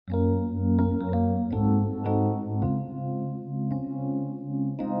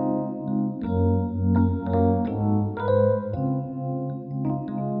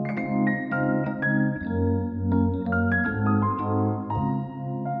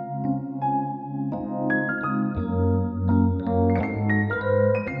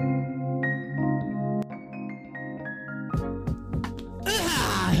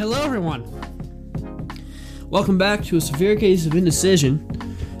everyone. Welcome back to a severe case of indecision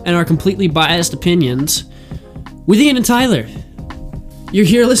and our completely biased opinions with Ian and Tyler. You're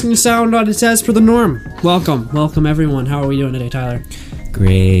here listening to Sound Audits as per the norm. Welcome everyone. How are we doing today, Tyler?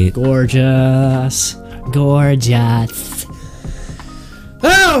 Great. Gorgeous.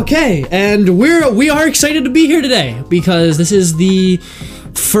 Okay, and we are excited to be here today because this is the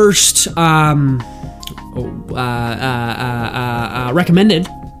first recommended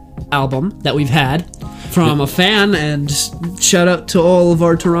album that we've had from a fan, and shout out to all of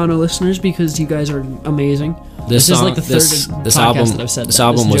our Toronto listeners because you guys are amazing. This is like the third podcast that I've said. This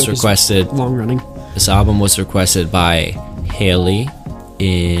album was requested. Long running. This album was requested by Haley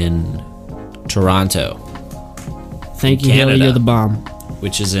in Toronto. Thank you, Canada. Haley. You're the bomb.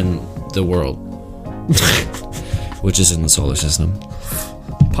 Which is in the world. Which is in the solar system.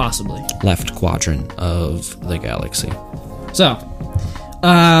 Possibly. Left quadrant of the galaxy. So,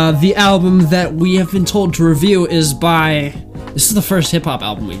 the album that we have been told to review is by... This is the first hip-hop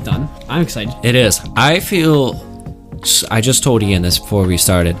album we've done. I'm excited. It is. I just told Ian this before we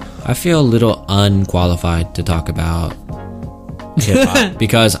started. I feel a little unqualified to talk about hip-hop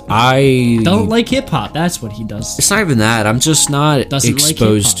because I... Don't like hip-hop. That's what he does. It's not even that. I'm just not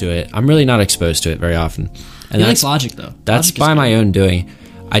exposed to it. I'm really not exposed to it very often. And he likes Logic, though. That's Logic by my own doing.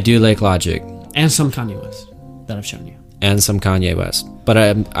 I do like Logic. And some Kanye West that I've shown you. And some Kanye West. But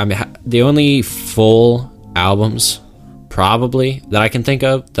I'm the only full albums probably that I can think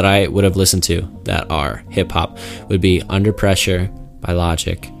of that I would have listened to that are hip-hop would be Under Pressure by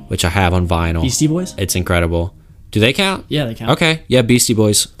Logic, which I have on vinyl. Beastie Boys? It's incredible. Do they count? Yeah, they count. Okay. Yeah, Beastie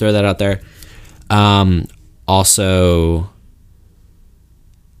Boys. Throw that out there. Also,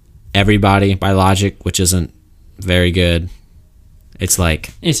 Everybody by Logic, which isn't very good. It's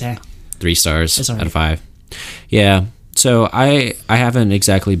like it's 3 stars right. out of 5. Yeah. So I haven't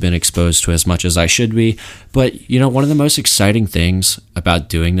exactly been exposed to as much as I should be, but you know, one of the most exciting things about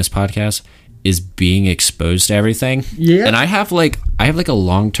doing this podcast is being exposed to everything. Yeah. And I have like a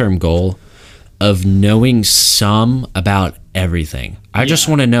long-term goal of knowing some about everything. I just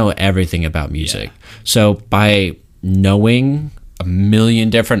want to know everything about music. Yeah. So by knowing a million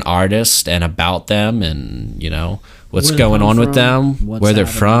different artists and about them and, you know, what's going on with them, where they're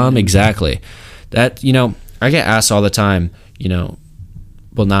from, exactly. That, you know, I get asked all the time, you know,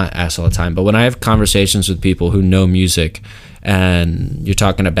 well, not asked all the time, but when I have conversations with people who know music and you're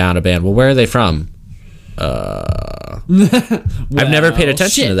talking about a band, well, where are they from? I've never paid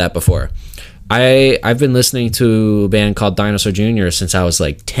attention to that before. I've been listening to a band called Dinosaur Jr. since I was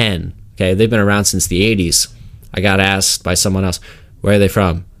like 10. Okay, they've been around since the 80s. I got asked by someone else, where are they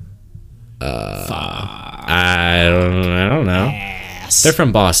from? I don't know. Yes. They're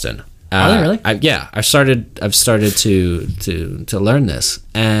from Boston. Are they really? I've started to learn this,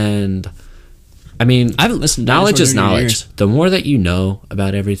 and I mean, I haven't listened to knowledge is knowledge. Years. The more that you know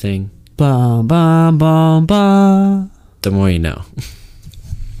about everything, the more you know.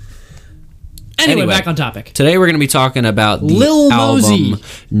 Anyway, back on topic. Today we're going to be talking about the Lil album Mosey.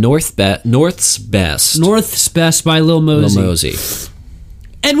 North's Best. North's Best by Lil Mosey. Lil Mosey.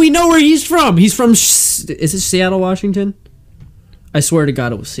 And we know where he's from. He's from, is it Seattle, Washington? I swear to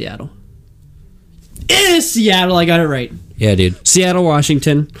God it was Seattle. It is Seattle, I got it right. Yeah, dude. Seattle,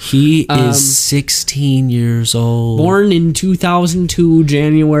 Washington. He is 16 years old. Born in 2002,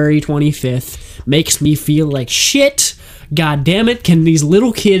 January 25th. Makes me feel like shit. God damn it, can these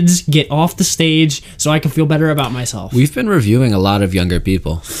little kids get off the stage so I can feel better about myself? We've been reviewing a lot of younger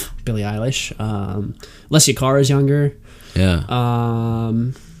people. Billie Eilish. Leslie Carr is younger. Yeah.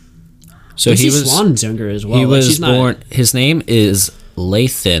 So Lucy Swan's younger as well. He was born... His name is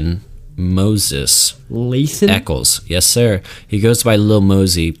Lathan Moses. Lathan? Eccles. Yes, sir. He goes by Lil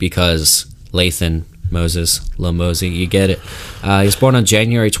Mosey because Lathan Moses, Lil Mosey, you get it. He was born on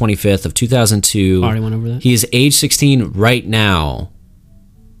January 25th of 2002. Already went over that. He is age 16 right now,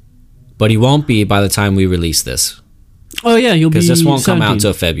 but he won't be by the time we release this. Oh yeah, he'll be 17. Because this won't come out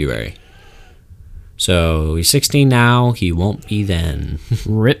until February. So he's 16 now, he won't be then.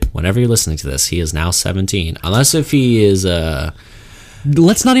 RIP. Whenever you're listening to this, he is now 17. Unless if he is...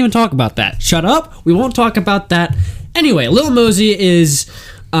 Let's not even talk about that. Shut up. We won't talk about that. Anyway, Lil Mosey is...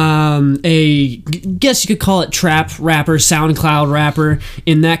 guess you could call it trap rapper, SoundCloud rapper,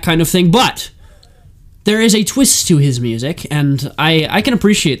 in that kind of thing, but there is a twist to his music, and I can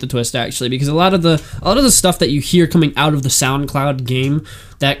appreciate the twist actually, because a lot of the stuff that you hear coming out of the SoundCloud game,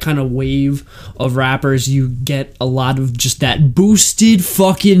 that kind of wave of rappers, you get a lot of just that boosted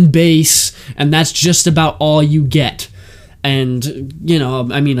fucking bass, and that's just about all you get. And, you know,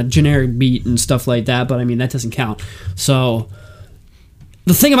 I mean, a generic beat and stuff like that, but I mean, that doesn't count. So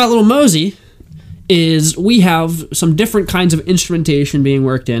the thing about Lil Mosey is we have some different kinds of instrumentation being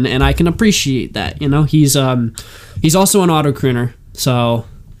worked in, and I can appreciate that. You know, he's also an auto crooner, so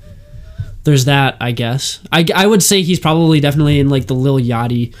there's that, I guess. I would say he's probably definitely in like the Lil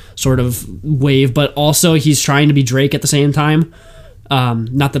Yachty sort of wave, but also he's trying to be Drake at the same time.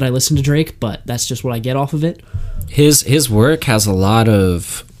 Not that I listen to Drake, but that's just what I get off of it. His work has a lot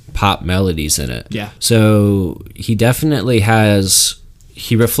of pop melodies in it. Yeah. So he definitely has.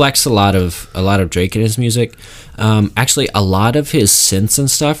 He reflects a lot of Drake in his music. Actually, a lot of his synths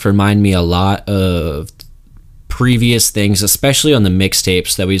and stuff remind me a lot of previous things, especially on the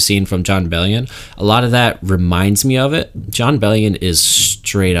mixtapes that we've seen from Jon Bellion. A lot of that reminds me of it. Jon Bellion is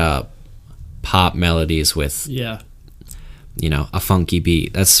straight up pop melodies with a funky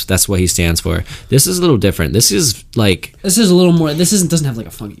beat. That's what he stands for. This is a little different. This is a little more. Doesn't have like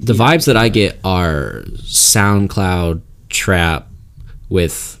a funky beat. The vibes that I get are SoundCloud trap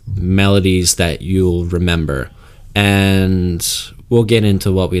with melodies that you'll remember, and we'll get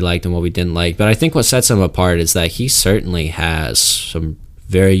into what we liked and what we didn't like. But I think what sets him apart is that he certainly has some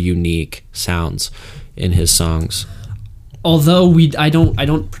very unique sounds in his songs. Although I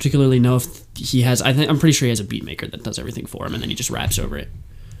don't particularly know if he has. I'm pretty sure he has a beat maker that does everything for him, and then he just raps over it,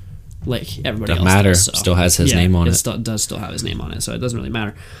 like everybody else matter. does. So. Still has his name on it. Does still have his name on it, so it doesn't really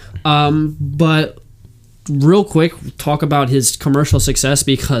matter. But real quick, talk about his commercial success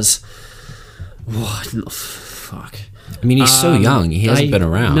because what the fuck. I mean, he's so young. He hasn't been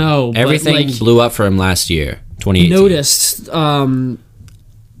around. No, everything blew up for him last year, 2018. Noticed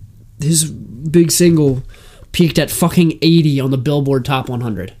his big single peaked at fucking 80 on the Billboard Top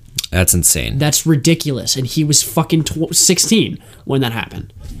 100. That's insane. That's ridiculous. And he was fucking 16 when that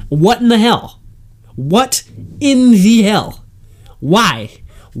happened. What in the hell? What in the hell? Why?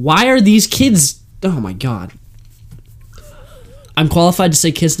 Why are these kids... Oh my god. I'm qualified to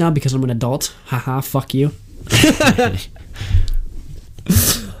say kids now because I'm an adult. Haha, fuck you.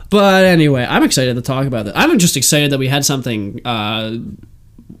 But anyway, I'm excited to talk about it. I'm just excited that we had something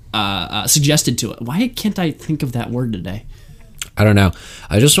suggested to it. Why can't I think of that word today? I don't know.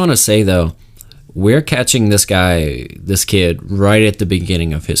 I just want to say, though, we're catching this kid, right at the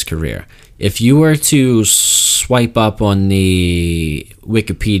beginning of his career. If you were to swipe up on the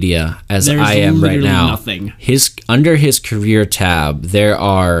Wikipedia, as There's I am right now, nothing. Under his career tab, there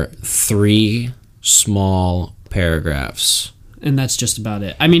are 3 small paragraphs. And that's just about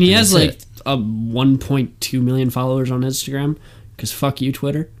it. I mean, he has like a 1.2 million followers on Instagram, because fuck you,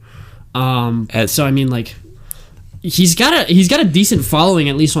 Twitter. So I mean, like, he's got a decent following,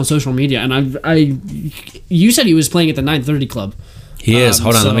 at least on social media. And you said he was playing at the 930 Club. He is.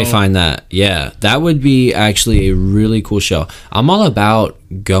 Hold on, let me find that. Yeah, that would be actually a really cool show. I'm all about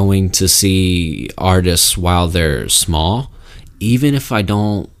going to see artists while they're small, even if I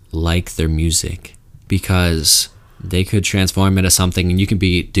don't like their music, because they could transform into something and you can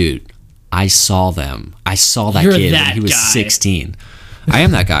be, dude, I saw them. I saw that kid when he was 16. I am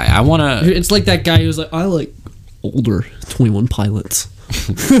that guy. I want to... It's like that guy who's like, I like older 21 Pilots.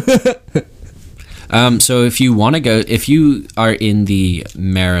 So if you want to go, if you are in the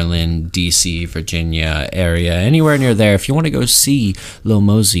Maryland, DC, Virginia area, anywhere near there, if you want to go see Lil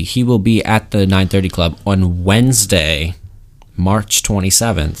Mosey, he will be at the 930 Club on Wednesday, March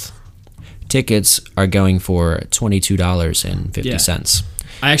 27th. Tickets are going for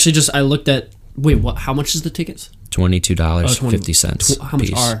 $22.50. I looked at, wait, what? How much is the tickets? $22.50. How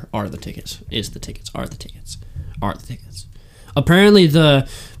much are the tickets? Are the tickets? Apparently the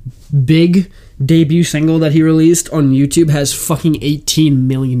big debut single that he released on YouTube has fucking 18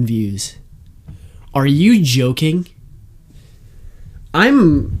 million views. Are you joking?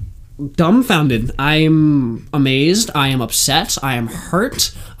 I'm dumbfounded. I am amazed. I am upset. I am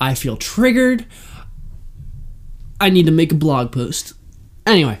hurt. I feel triggered. I need to make a blog post.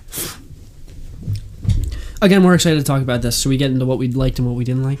 Anyway. Again, we're excited to talk about this. So we get into what we liked and what we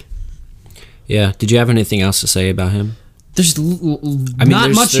didn't like. Yeah. Did you have anything else to say about him? There's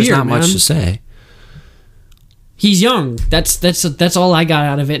not much to say. He's young. That's all I got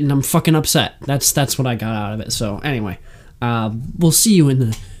out of it, and I'm fucking upset. That's what I got out of it. So anyway, we'll see you in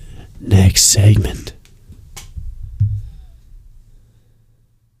the next segment.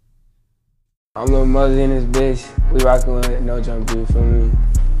 I'm Lil Mosey in this bitch. We rockin' with No Jump Beat, feel me?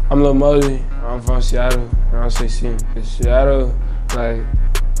 I'm Lil Mosey. I'm from Seattle, and I'm 16. In Seattle, like,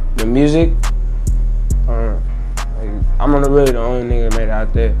 the music, I'm really the only nigga that made it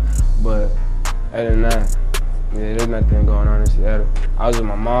out there. But other than that, yeah, there's nothing going on in Seattle. I was with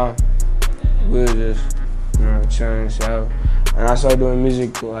my mom. We was just, chilling in Seattle. And I started doing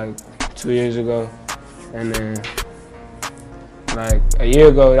music like 2 years ago. And then Like a year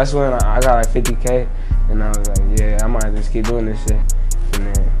ago, that's when I got like 50K, and I was like, yeah, I might just keep doing this shit.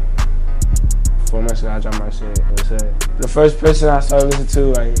 And then 4 months ago, I dropped my shit. The first person I started listening to,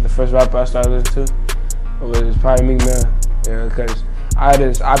 like the first rapper I started listening to, was probably Meek Mill. Yeah, because I had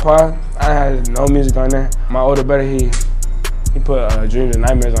this iPod, I had no music on there. My older brother, he put Dreams and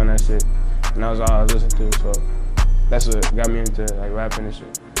Nightmares on that shit, and that was all I was listening to. So that's what got me into like rapping and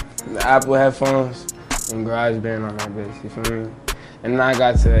shit. The Apple headphones and GarageBand on that bitch, you feel me? And then I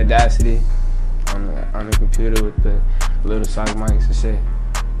got to Audacity on the computer with the little sock mics and shit.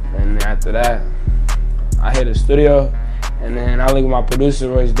 And then after that, I hit a studio, and then I linked with my producer,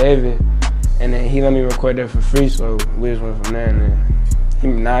 Royce David, and then he let me record there for free, so we just went from there. And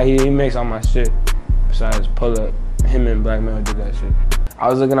then he makes all my shit besides Pull Up. Him and Black Male did that shit. I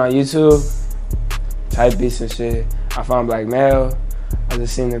was looking on YouTube, type beats and shit. I found Black Male. I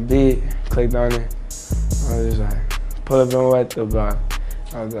just seen the beat, clicked on it. I was just like, pull up and wet the block.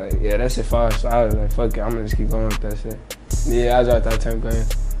 I was like, yeah, that shit fire. So I was like, fuck it, I'm gonna just keep going with that shit. Yeah, I dropped that 10th grade.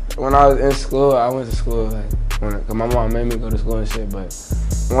 When I was in school, I went to school, cause my mom made me go to school and shit, but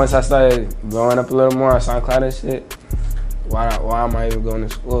once I started blowing up a little more on SoundCloud and shit, why am I even going to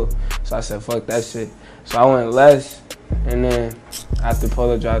school? So I said, fuck that shit. So I went less, and then after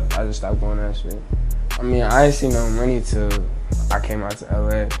Polo dropped, I just stopped going that shit. I mean, I ain't seen no money till I came out to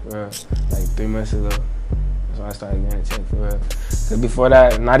LA, for real, like 3 months ago. So I started getting a check for real. Cause before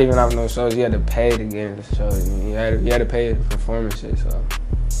that, not even off no shows, you had to pay to get into shows. You had to pay to perform and shit, so.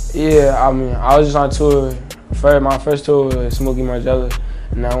 Yeah, I mean, I was just on tour. My first tour was Smokey Margiela,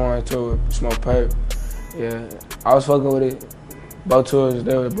 and now I'm on tour with Smoke Perp. Yeah, I was fucking with it. Both tours,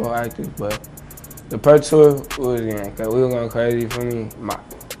 they were both active, but the Perp tour was, cause we were going crazy for me.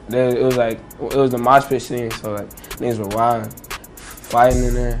 It was the mosh pit scene, so like, niggas were wild, fighting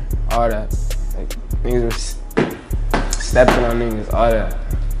in there, all that. Like, niggas were stepping on niggas, all that.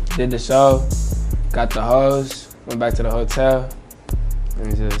 Did the show, got the hose, went back to the hotel,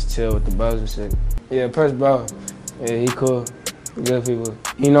 and just chill with the bros and shit. Yeah, Perp's bro. Yeah, he cool. Good people.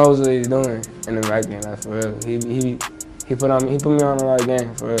 He knows what he's doing in the rap game, like, for real. He put me on the right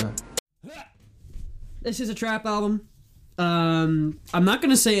game, for real. This is a trap album. I'm not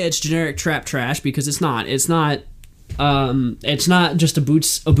gonna say it's generic trap trash because it's not. It's not just a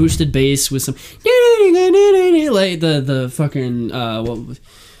boosted bass with some like the fucking Mo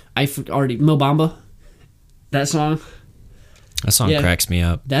Bamba. That song. That song cracks me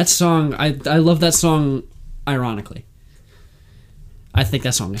up. That song, I love that song. Ironically, I think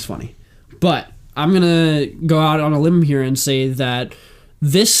that song is funny, but I'm gonna go out on a limb here and say that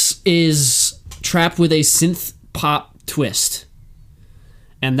this is trap with a synth pop twist,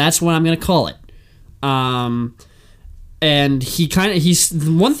 and that's what I'm gonna call it. And he's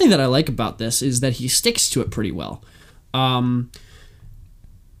the one thing that I like about this is that he sticks to it pretty well.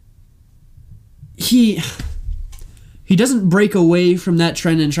 He doesn't break away from that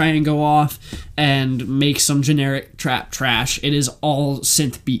trend and try and go off and make some generic trap trash. It is all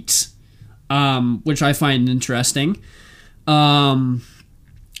synth beats, which I find interesting. And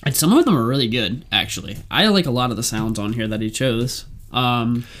some of them are really good, actually. I like a lot of the sounds on here that he chose.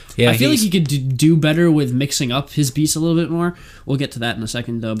 I feel like he could do better with mixing up his beats a little bit more. We'll get to that in a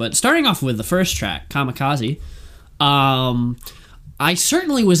second, though. But starting off with the first track, Kamikaze, I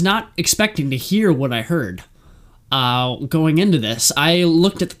certainly was not expecting to hear what I heard. Going into this, I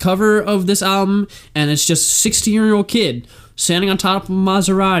looked at the cover of this album, and it's just a 16-year-old kid standing on top of a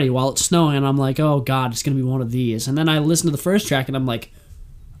Maserati while it's snowing, and I'm like, oh god, it's gonna be one of these. And then I listened to the first track, and I'm like,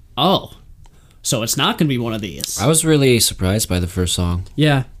 oh, so it's not gonna be one of these. I was really surprised by the first song.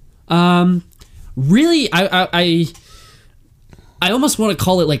 Yeah, really, I almost want to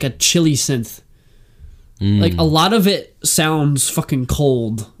call it like a chilly synth. Like a lot of it sounds fucking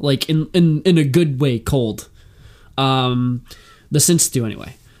cold, like in a good way, cold. The synths do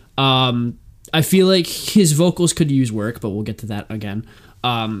anyway. I feel like his vocals could use work, but we'll get to that again.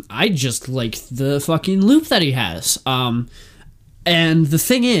 I just like the fucking loop that he has. And the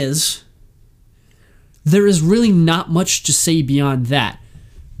thing is, there is really not much to say beyond that,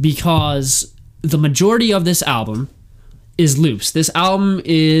 because the majority of this album is loops. This album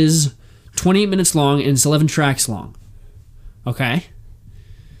is 28 minutes long and it's 11 tracks long. Okay?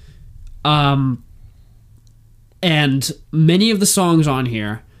 And many of the songs on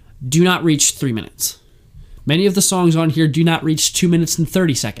here do not reach 3 minutes. Many of the songs on here do not reach 2 minutes and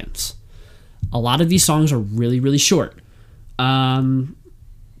 30 seconds. A lot of these songs are really, really short.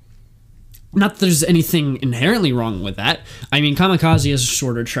 Not that there's anything inherently wrong with that. I mean, Kamikaze is a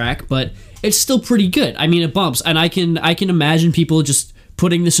shorter track, but it's still pretty good. I mean, it bumps, and I can imagine people just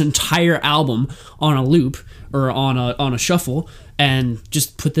putting this entire album on a loop or on a shuffle and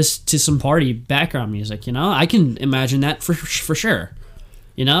just put this to some party background music. You know, I can imagine that for sure.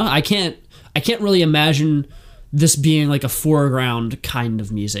 You know, I can't really imagine this being like a foreground kind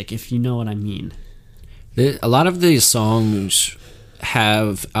of music, if you know what I mean. A lot of these songs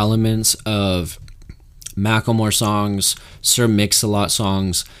have elements of Macklemore songs, Sir Mix-a-Lot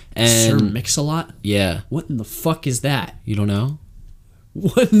songs, and Sir Mix-a-Lot? Yeah. What in the fuck is that? You don't know?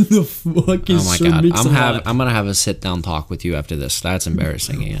 What in the fuck is Sir Mix-a-Lot? I'm gonna have a sit down talk with you after this. That's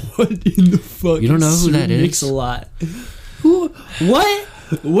embarrassing, Ian. What in the fuck? You don't know is who Sir that is? Mix-a-Lot? Who? What?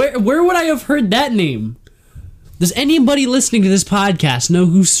 Where would I have heard that name? Does anybody listening to this podcast know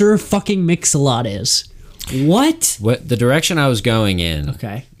who Sir fucking Mix-a-Lot is? What? What the direction I was going in?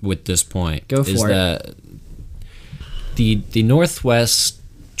 Okay. With this point, Go for it. That the Northwest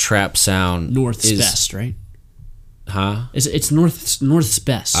trap sound North's is best, right? Huh? It's North's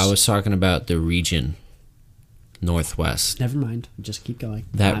best. I was talking about the region, Northwest. Never mind. Just keep going.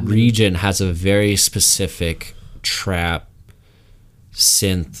 That region has a very specific trap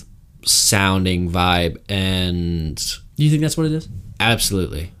synth sounding vibe, and Do you think that's what it is?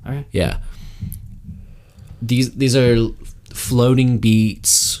 absolutely, All right. yeah. These are floating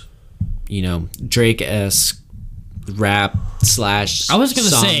beats, you know, Drake-esque rap slash. I was gonna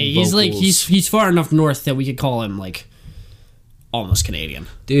song say he's like vocals. he's far enough north that we could call him like almost Canadian.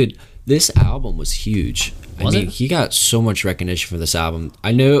 Dude, this album was huge. Was it? He got so much recognition for this album.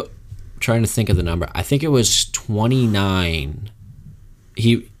 I know, trying to think of the number. I think it was 29.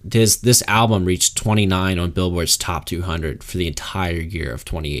 This album reached 29 on Billboard's Top 200 for the entire year of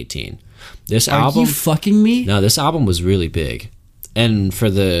 2018. This Are album, you fucking me? no, this album was really big, and for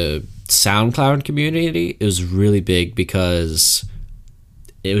the SoundCloud community, it was really big because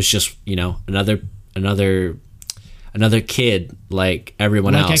it was just, you know, another kid like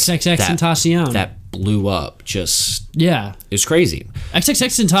everyone Like else XXX Tentacion. that blew up. Just Yeah. it's crazy.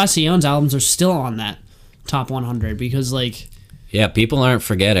 XXX Tentacion's albums are still on that top 100 because like Yeah, people aren't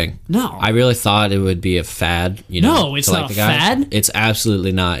forgetting. No. I really thought it would be a fad. You know, No, it's to like not the a guys. fad. It's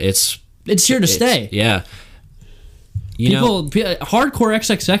absolutely not. It's here to stay. Yeah. You know, Hardcore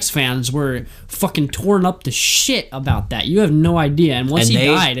XXX fans were fucking torn up the shit about that. You have no idea. And once and he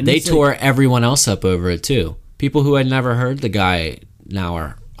died, and they it's like- tore everyone else up over it too. People who had never heard the guy now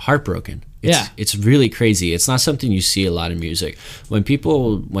are heartbroken. It's really crazy. It's not something you see a lot in music. When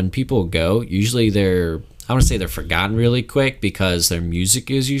people go, usually I want to say they're forgotten really quick because their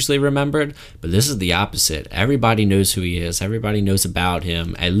music is usually remembered, but this is the opposite. Everybody knows who he is. Everybody knows about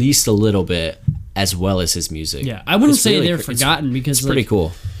him at least a little bit, as well as his music. Yeah, I wouldn't It's say really they're it's forgotten because pretty like,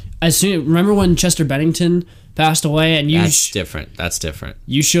 cool. Remember when Chester Bennington passed away and That's different. That's different.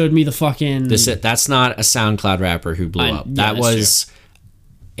 you showed me the fucking That's not a SoundCloud rapper who blew up. yeah, That that's was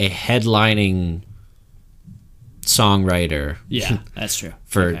a headlining songwriter. Yeah, that's true.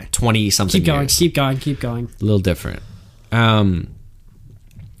 For Okay. 20 something Keep going, years. keep going, keep going. A little different. What was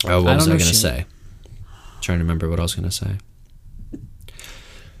I don't know going to shit. say? Trying to remember what I was going to say.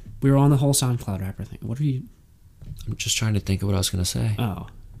 We were on the whole SoundCloud rapper thing. What are you? I'm just trying to think of what I was going to say. Oh,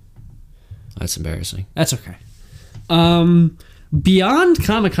 That's embarrassing. that's okay. Beyond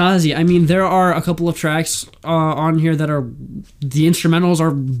Kamikaze, I mean, there are a couple of tracks on here that are the instrumentals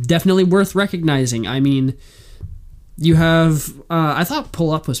are definitely worth recognizing. I mean, you have I thought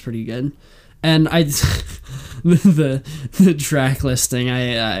Pull Up was pretty good, and I the track listing.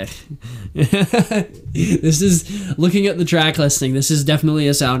 I this is looking at the track listing. This is definitely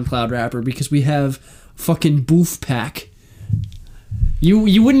a SoundCloud rapper because we have fucking Boof Pack.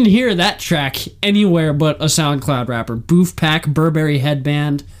 You wouldn't hear that track anywhere but a SoundCloud rapper. Boof Pack, Burberry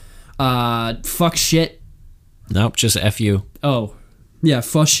Headband, Fuck Shit. Nope, just F you. Oh, yeah,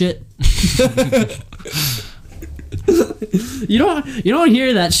 Fuck Shit. You don't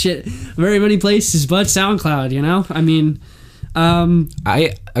hear that shit very many places but SoundCloud. You know, I mean,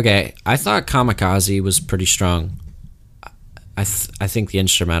 I thought Kamikaze was pretty strong. I think the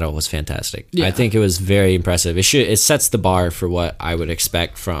instrumental was fantastic. Yeah. I think it was very impressive. It sets the bar for what I would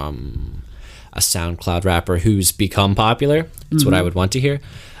expect from a SoundCloud rapper who's become popular. It's what I would want to hear.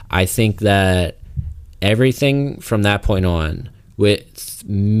 I think that everything from that point on, with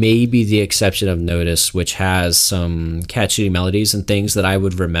maybe the exception of Notice, which has some catchy melodies and things that I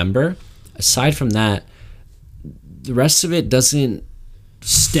would remember, aside from that, the rest of it doesn't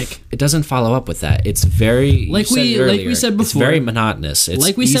stick. It doesn't follow up with that. It's very Like we said it's before. very monotonous. It's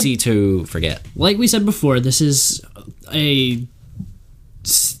Like we easy to forget. Like we said before, this is a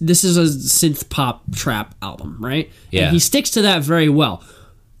synth pop trap album, right? Yeah. And he sticks to that very well.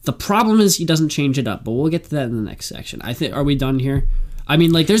 The problem is he doesn't change it up, but we'll get to that in the next section. Are we done here? I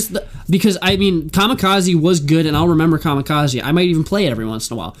mean, like, because I mean, Kamikaze was good, and I'll remember Kamikaze. I might even play it every once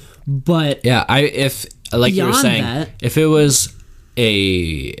in a while. But Yeah, if like you were Beyond saying, that- if it was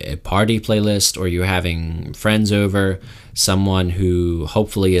a party playlist or you're having friends over, someone who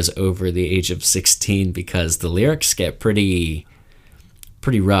hopefully is over the age of 16, because the lyrics get pretty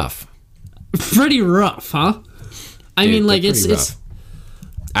rough. pretty rough, huh? I Dude, mean, like, they're it's pretty rough.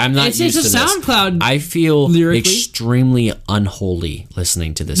 I'm not it's used a to this. SoundCloud I feel lyrically. extremely unholy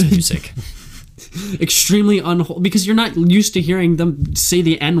listening to this music. extremely unholy because you're not used to hearing them say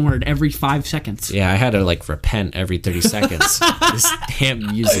the N-word every 5 seconds. Yeah, I had to like repent every 30 seconds. This damn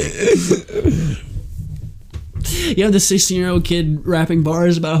music. You have the 16-year-old kid rapping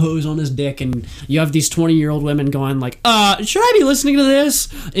bars about hoes on his dick, and you have these 20-year-old women going like, should I be listening to this?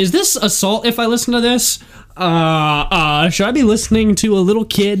 Is this assault if I listen to this? Should I be listening to a little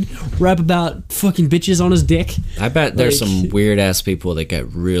kid rap about fucking bitches on his dick? I bet there's Like- some weird ass people that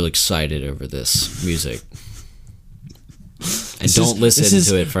get real excited over this music. And don't listen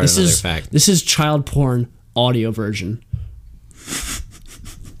to it for another fact. This is child porn audio version.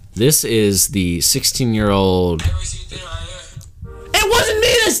 This is the 16-year-old. It wasn't me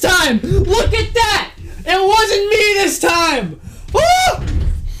this time! Look at that! It wasn't me this time! Woo!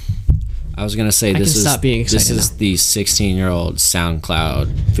 I was gonna say can this is stop being this excited is the 16-year-old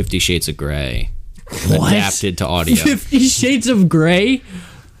SoundCloud 50 Shades of Grey What? adapted to audio. 50 Shades of Grey?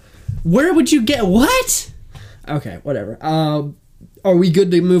 Where would you get what? Okay, whatever. Are we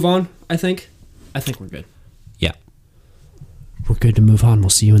good to move on? I think we're good. Yeah. We're good to move on. We'll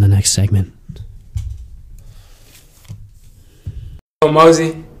see you in the next segment. I'm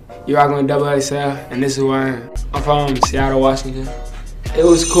Mosey, you're rocking with XXL, and this is where I am. I'm from Seattle, Washington. It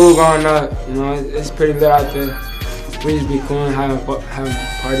was cool growing up, you know, it's pretty lit out there. We just be cool and having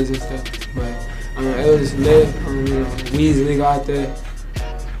parties and stuff, but it was lit, you know, weed's legal out there.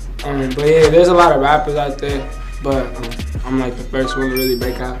 But yeah, there's a lot of rappers out there, but I'm like the first one to really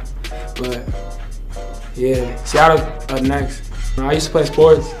break out. But yeah, Seattle up next. I used to play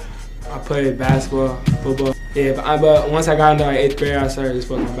sports. I played basketball, football. Yeah, but once I got into like 8th grade, I started just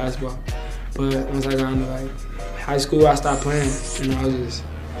focusing on basketball. But once I got into like high school, I stopped playing. You know, I was just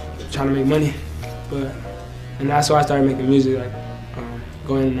trying to make money. And that's why I started making music, like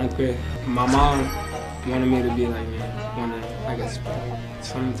going into 9th grade. My mom wanted me to be like,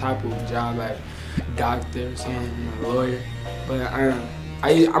 some type of job, like doctor or something, a lawyer. But I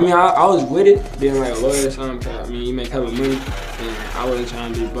was with it, being like a lawyer or something, because you make hella money, and I wasn't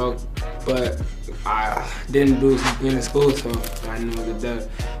trying to be broke. But I didn't do anything in school, so I knew what to do.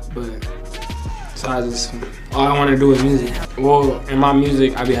 But so all I wanted to do was music. Well, in my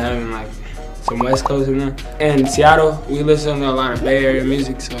music, I be having like some West Coast in there. And Seattle, we listen to a lot of Bay Area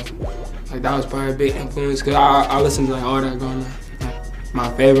music, so like that was probably a big influence, because I listened to like all that growing up. My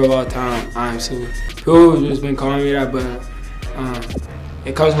favorite of all time, I Am Sue. People have just been calling me that, but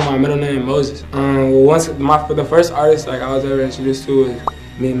it comes from my middle name, Moses. The first artist like I was ever introduced to was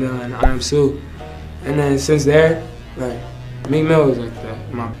Meek Mill and I Am Sue. And then since there, like Meek Mill was like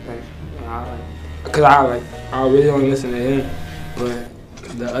because I really only listen to him. But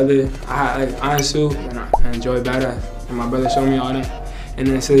the other, I had like I Am Sue and Joey Badass, and my brother showed me all that. And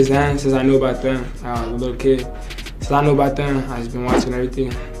then since I knew about them, I was a little kid. Since I knew about them, I just been watching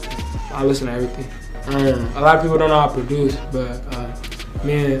everything. I listen to everything. A lot of people don't know how to produce, but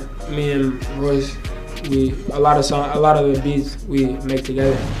me and Royce, a lot of the beats we make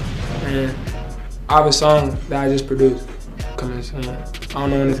together. And I have a song that I just produced coming soon. I don't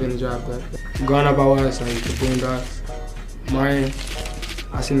know when it's gonna drop, but growing up I was like the Boondocks, Martin.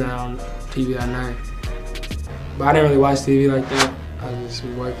 I seen that on TV at night, but I didn't really watch TV like that. I was just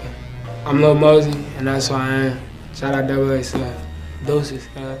working. I'm Lil Mosey, and that's who I am. Shout out XXL. Doses.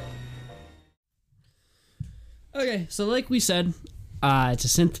 Okay, so like we said, it's a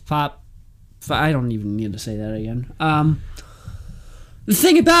synth pop. I don't even need to say that again. The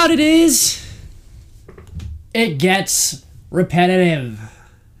thing about it is, it gets repetitive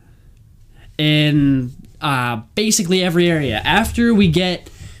in basically every area. After we get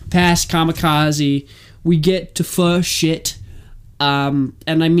past Kamikaze, we get to Fuh Shit. And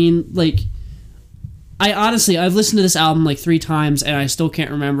I mean, like, I've listened to this album like 3 times, and I still can't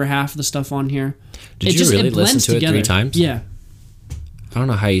remember half of the stuff on here. Did you really listen to it 3 times? Yeah. I don't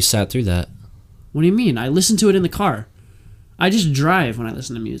know how you sat through that. What do you mean? I listen to it in the car. I just drive when I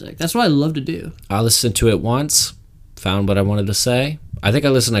listen to music. That's what I love to do. I listened to it once, found what I wanted to say. I think I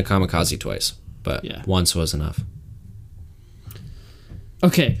listened to Kamikaze twice, but once was enough.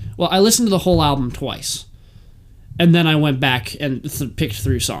 Okay, well, I listened to the whole album twice. And then I went back and picked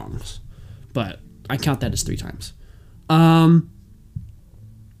through songs. But I count that as 3 times.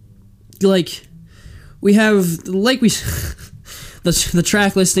 like we have like we the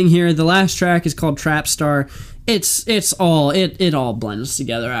track listing here. The last track is called Trap Star. It all blends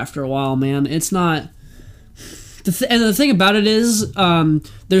together after a while, man. It's not. And the thing about it is,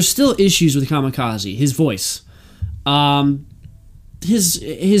 there's still issues with Kamikaze. His voice,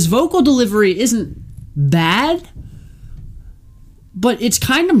 his vocal delivery isn't bad, but it's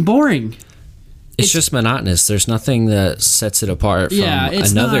kind of boring. It's just monotonous. There's nothing that sets it apart from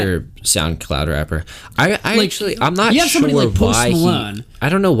another SoundCloud rapper. I'm not sure like why he. I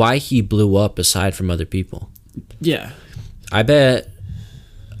don't know why he blew up aside from other people. Yeah, I bet,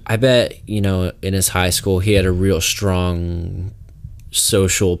 in his high school, he had a real strong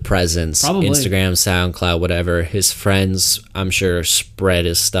social presence. Probably. Instagram, SoundCloud, whatever. His friends, I'm sure, spread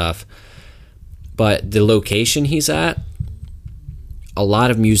his stuff. But the location he's at, a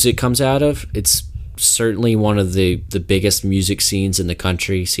lot of music comes out of. It's certainly one of the biggest music scenes in the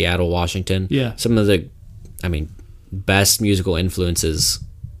country, Seattle, Washington. Yeah. Some of the, best musical influences,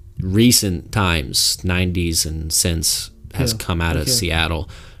 recent times, 90s and since, has come out of Seattle.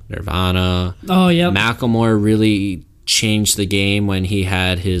 Nirvana. Oh, yeah. Macklemore really changed the game when he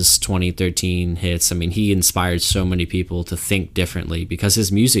had his 2013 hits. He inspired so many people to think differently because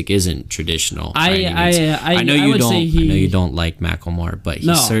his music isn't traditional. I know you don't like Macklemore, but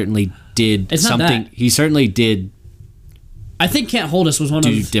he certainly did something. He certainly did. I think "Can't Hold Us" was one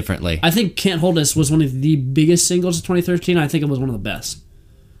of differently. I think "Can't Hold Us" was one of the biggest singles of 2013. I think it was one of the best.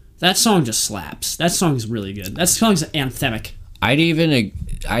 That song just slaps. That song is really good. That song's anthemic. I'd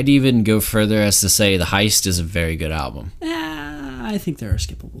even go further as to say The Heist is a very good album. I think there are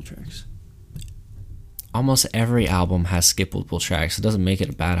skippable tracks. Almost every album has skippable tracks. It doesn't make it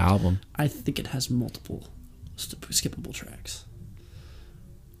a bad album. I think it has multiple skippable tracks.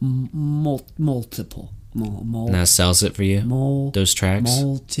 Multiple. And that sells it for you? Those tracks?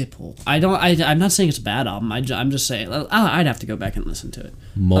 Multiple. I'm not saying it's a bad album. I'm just saying I'd have to go back and listen to it.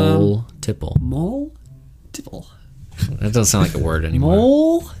 Multiple. Multiple. That doesn't sound like a word anymore.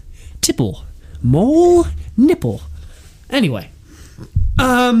 Multiple. Mole nipple. Anyway.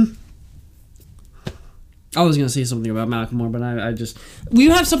 I was gonna say something about Macklemore, but I just we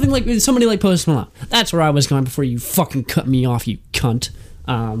have somebody like Post Malone. That's where I was going before you fucking cut me off, you cunt.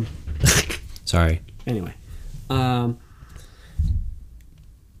 Sorry. Anyway,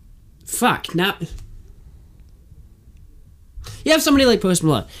 fuck now. You have somebody like Post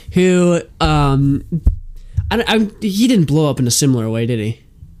Malone who he didn't blow up in a similar way, did he?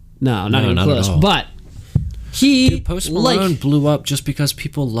 No, not even close. But Post Malone blew up just because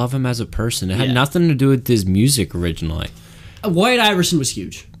people love him as a person. It had nothing to do with his music originally. Wyatt Iverson was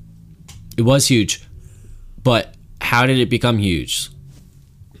huge. It was huge, but how did it become huge?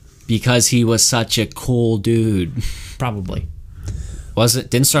 Because he was such a cool dude. Probably.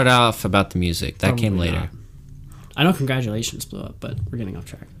 Didn't start off about the music. That came later. Not. I know Congratulations blew up, but we're getting off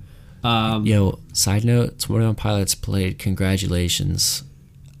track. Side note, 21 Pilots played Congratulations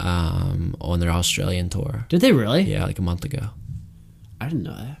on their Australian tour. Did they really? Yeah, like a month ago. I didn't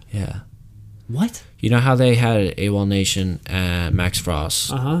know that. Yeah. What? You know how they had AWOL Nation and Max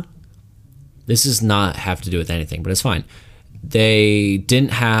Frost? Uh-huh. This does not have to do with anything, but it's fine. They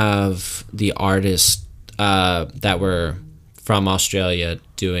didn't have the artists that were from Australia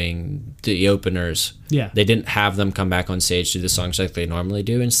doing the openers. Yeah. They didn't have them come back on stage to do the songs like they normally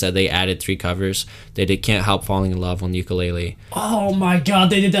do. Instead, they added 3 covers. They did Can't Help Falling in Love on ukulele. Oh my god,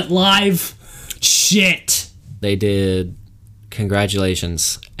 they did that live? Shit. They did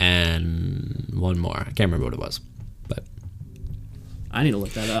Congratulations and one more. I can't remember what it was. But I need to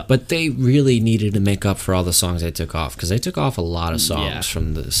look that up. But they really needed to make up for all the songs they took off, because they took off a lot of songs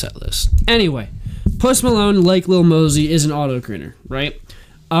from the set list. Anyway, Post Malone, like Lil Mosey, is an auto-crooner, right?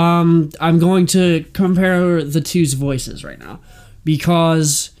 I'm going to compare the two's voices right now,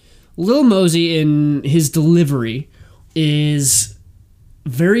 because Lil Mosey, in his delivery, is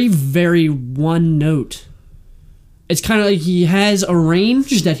very, very one note. It's kind of like he has a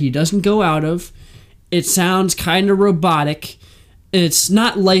range that he doesn't go out of. It sounds kind of robotic. It's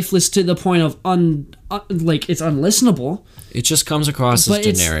not lifeless to the point of it's unlistenable. It just comes across as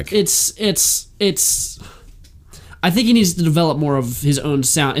generic. It's I think he needs to develop more of his own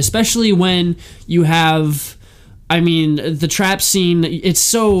sound, especially when you have, the trap scene. It's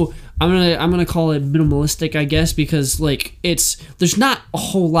so I'm gonna call it minimalistic, I guess, because there's not a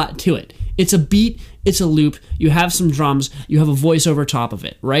whole lot to it. It's a beat, it's a loop, you have some drums, you have a voice over top of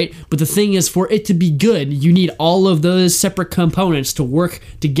it, right? But the thing is, for it to be good, you need all of those separate components to work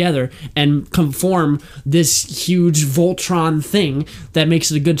together and conform this huge Voltron thing that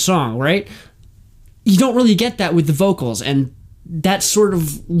makes it a good song, right? You don't really get that with the vocals, and that's sort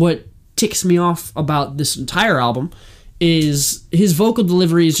of what ticks me off about this entire album is his vocal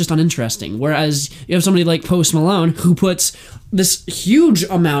delivery is just uninteresting. Whereas you have somebody like Post Malone who puts this huge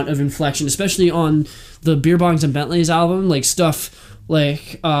amount of inflection, especially on the Beer Bongs and Bentleys album, like stuff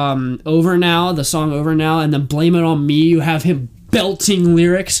like Over Now, the song Over Now, and then Blame It On Me. You have him belting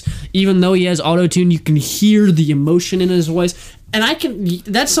lyrics. Even though he has auto-tune, you can hear the emotion in his voice. And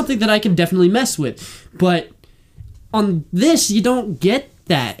that's something that I can definitely mess with. But on this, you don't get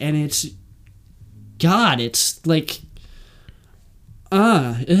that. And it's like...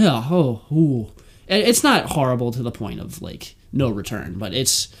 It's not horrible to the point of like no return, but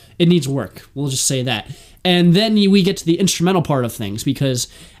it needs work. We'll just say that. And then we get to the instrumental part of things, because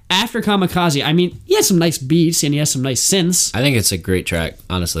after Kamikaze, I mean, he has some nice beats and he has some nice synths. I think it's a great track,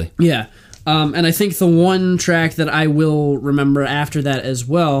 honestly. Yeah. And I think the one track that I will remember after that as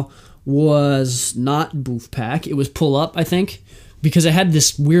well was not Boof Pack. It was Pull Up, I think, because it had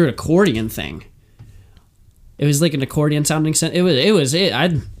this weird accordion thing. It was like an accordion sounding set.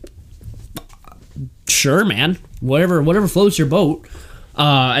 Sure, man. Whatever floats your boat.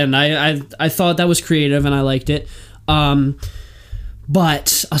 And I thought that was creative and I liked it.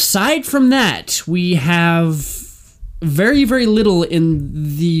 But aside from that, we have very, very little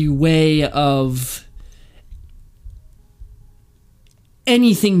in the way of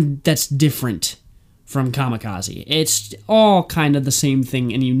anything that's different from Kamikaze. It's all kind of the same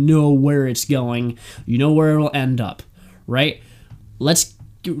thing, and you know where it's going. You know where it'll end up, right?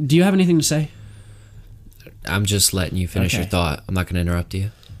 Do you have anything to say? I'm just letting you finish your thought. I'm not going to interrupt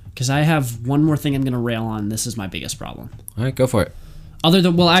you. Because I have one more thing I'm going to rail on. This is my biggest problem. All right, go for it.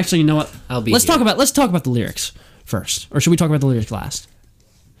 Actually, you know what? Let's talk about the lyrics first, or should we talk about the lyrics last?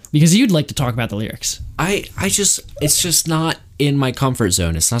 Because you'd like to talk about the lyrics. It's just not in my comfort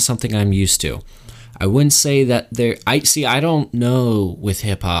zone. It's not something I'm used to. I wouldn't say that I don't know with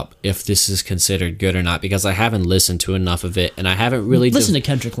hip hop if this is considered good or not, because I haven't listened to enough of it, and I haven't really listen to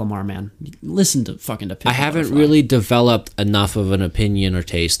Kendrick Lamar, man. Listen to fucking Pitbull. I haven't really developed enough of an opinion or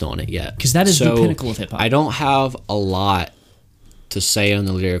taste on it yet, because that is the pinnacle of hip hop. I don't have a lot to say on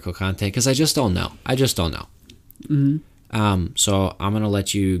the lyrical content because I just don't know. Mm-hmm. So I'm gonna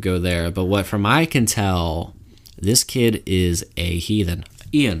let you go there. But from I can tell, this kid is a heathen.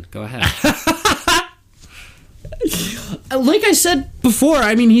 Ian, go ahead. Like I said before,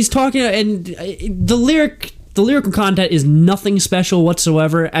 I mean, he's talking, and the lyrical content is nothing special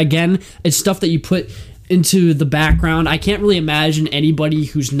whatsoever. Again, it's stuff that you put into the background. I can't really imagine anybody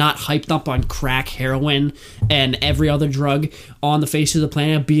who's not hyped up on crack, heroin, and every other drug on the face of the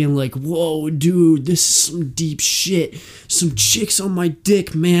planet being like, whoa, dude, this is some deep shit. Some chicks on my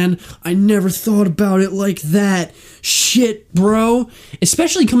dick, man. I never thought about it like that. Shit, bro.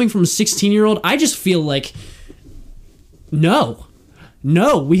 Especially coming from a 16-year-old, I just feel like... No,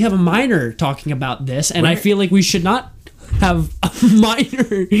 we have a minor talking about this, and I feel like we should not have a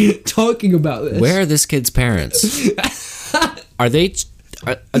minor talking about this. Where are this kid's parents? Are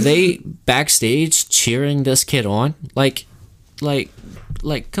they backstage cheering this kid on? Like,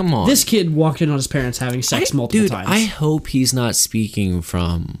 come on. This kid walked in on his parents having sex multiple times. I hope he's not speaking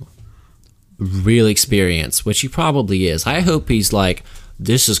from real experience, which he probably is. I hope he's like,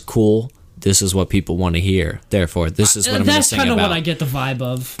 this is cool. This is what people want to hear. Therefore, this is what I'm going to sing about. That's kind of what I get the vibe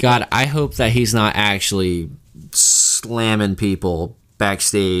of. God, I hope that he's not actually slamming people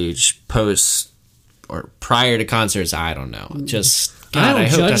backstage, post, or prior to concerts. I don't know. Just, God, I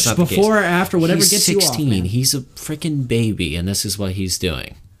hope that's not the case. Before or after, whatever he's gets 16. You off, man. He's a freaking baby, and this is what he's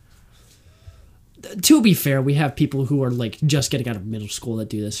doing. To be fair, we have people who are like just getting out of middle school that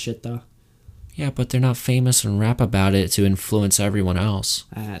do this shit, though. Yeah, but they're not famous and rap about it to influence everyone else.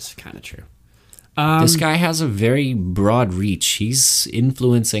 That's kind of true. This guy has a very broad reach. He's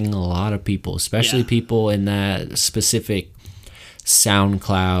influencing a lot of people, especially people in that specific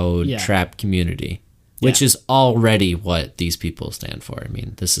SoundCloud trap community, which is already what these people stand for. I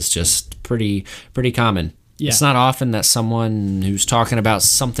mean, this is just pretty common. Yeah. It's not often that someone who's talking about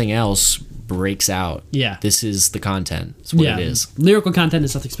something else breaks out. Yeah. This is the content. It's what it is. Lyrical content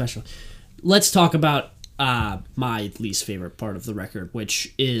is something special. Let's talk about my least favorite part of the record,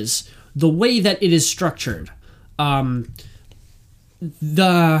 which is the way that it is structured.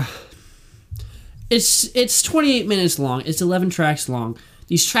 It's 28 minutes long. It's 11 tracks long.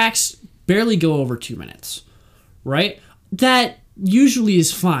 These tracks barely go over 2 minutes, right? That usually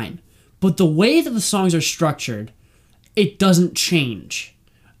is fine. But the way that the songs are structured, it doesn't change.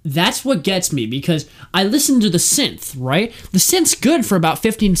 That's what gets me, because I listen to the synth, right? The synth's good for about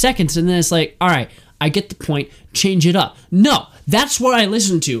 15 seconds, and then it's like, all right, I get the point, change it up. No, that's what I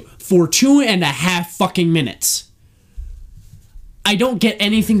listen to for 2.5 fucking minutes. I don't get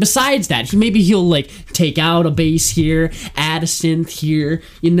anything besides that. Maybe he'll like take out a bass here, add a synth here,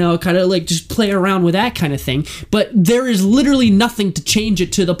 kind of like just play around with that kind of thing. But there is literally nothing to change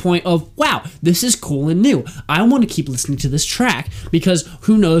it to the point of, wow, this is cool and new. I want to keep listening to this track because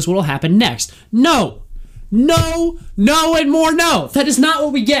who knows what will happen next. No, and more no. That is not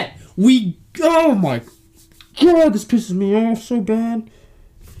what we get. Oh my God, this pisses me off so bad.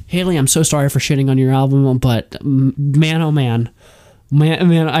 Haley, I'm so sorry for shitting on your album, but man, oh man,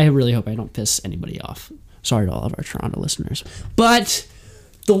 I really hope I don't piss anybody off. Sorry to all of our Toronto listeners. But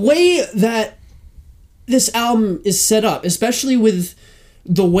the way that this album is set up, especially with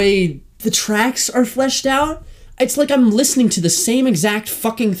the way the tracks are fleshed out, it's like I'm listening to the same exact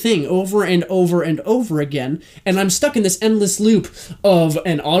fucking thing over and over and over again, and I'm stuck in this endless loop of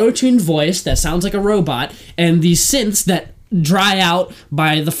an auto-tuned voice that sounds like a robot, and these synths that dry out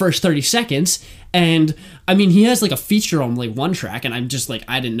by the first 30 seconds. And I mean, he has like a feature on like one track, and I'm just like,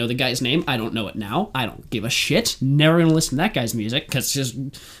 I didn't know the guy's name. I don't know it now. I don't give a shit. Never gonna listen to that guy's music because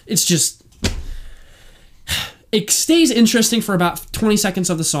it stays interesting for about 20 seconds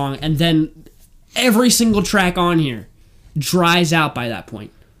of the song, and then every single track on here dries out by that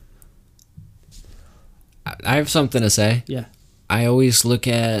point. I have something to say. Yeah. I always look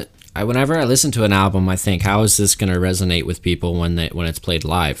at whenever I listen to an album, I think, how is this going to resonate with people when it's played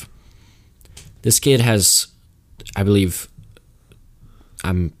live? This kid has, I believe,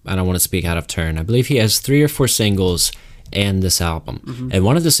 I don't want to speak out of turn. I believe he has 3 or 4 singles and this album. Mm-hmm. And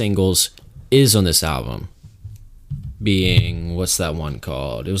one of the singles is on this album. Being, what's that one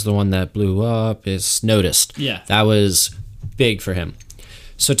called? It was the one that blew up. It's Noticed. Yeah. That was big for him.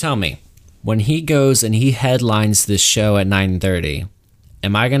 So tell me, when he goes and he headlines this show at 9:30,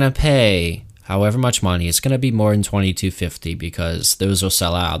 am I going to pay however much money? It's going to be more than $22.50 because those will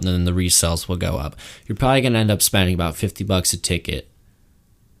sell out and then the resells will go up. You're probably going to end up spending about $50 a ticket.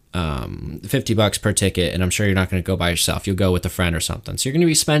 $50 per ticket, and I'm sure you're not going to go by yourself. You'll go with a friend or something. So you're going to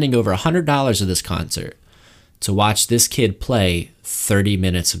be spending over $100 of this concert to watch this kid play 30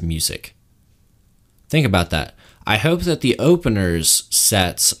 minutes of music. Think about that. I hope that the openers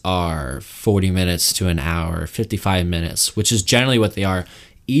sets are 40 minutes to an hour, 55 minutes, which is generally what they are,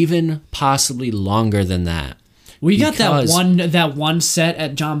 even possibly longer than that. We got that one set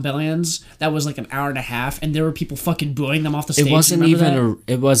at John Bellion's that was like an hour and a half, and there were people fucking booing them off the stage.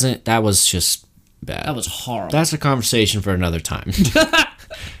 That was just bad. That was horrible. That's a conversation for another time.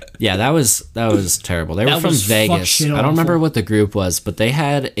 Yeah, that was terrible. They were from Vegas. I don't remember what the group was, but they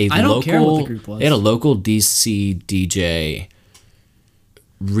had a local DC DJ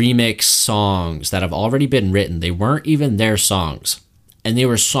remix songs that have already been written. They weren't even their songs. And they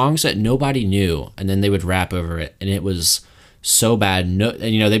were songs that nobody knew, and then they would rap over it, and it was so bad.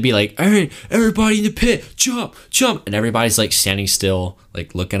 They'd be like, "All right, everybody in the pit, jump!" And everybody's like standing still,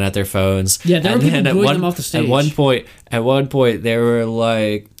 like looking at their phones. Yeah, there were people booing them off the stage. At one point, they were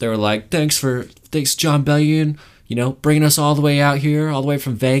like, "Thanks, John Bellion, bringing us all the way out here, all the way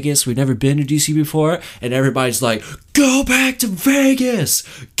from Vegas. We've never been to DC before." And everybody's like, "Go back to Vegas,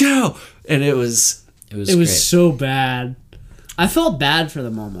 go!" And it was great. So bad. I felt bad for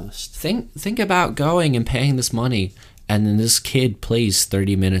them almost. Think about going and paying this money, and then this kid plays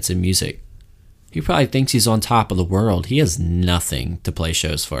 30 minutes of music. He probably thinks he's on top of the world. He has nothing to play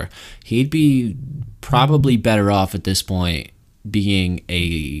shows for. He'd be probably better off at this point being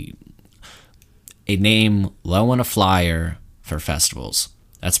a name low on a flyer for festivals.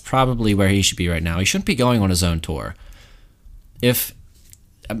 That's probably where he should be right now. He shouldn't be going on his own tour.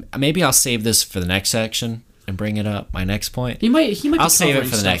 Maybe I'll save this for the next section and bring it up. My next point. He might. I'll save it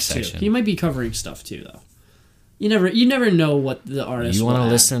for the next section. He might be covering stuff too, though. You never know what the artist. You want to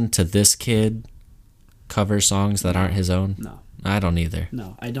listen to this kid cover songs that aren't his own? No, I don't either.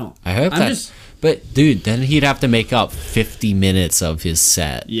 No, I don't. I hope but dude, then he'd have to make up 50 minutes of his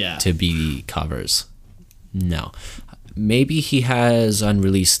set to be covers. No, maybe he has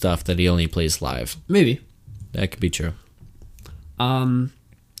unreleased stuff that he only plays live. Maybe that could be true.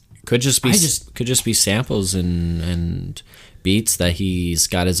 Could just be samples and beats that he's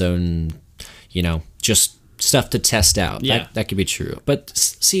got his own, just stuff to test out. Yeah. That could be true. But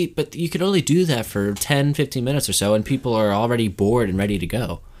you could only do that for 10, 15 minutes or so, and people are already bored and ready to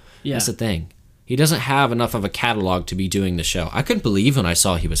go. Yeah. That's the thing. He doesn't have enough of a catalog to be doing the show. I couldn't believe when I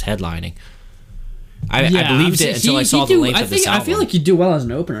saw he was headlining. I believed it until I saw the length of this album. I feel like he'd do well as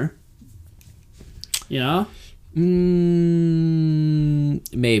an opener.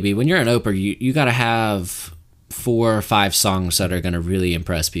 Maybe. When you're an opener, you got to have 4 or 5 songs that are going to really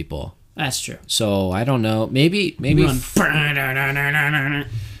impress people. That's true. So I don't know. Maybe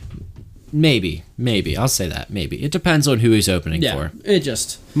Maybe. I'll say that. Maybe. It depends on who he's opening for. It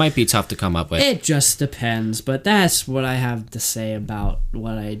just Might be tough to come up with. It just depends, but that's what I have to say about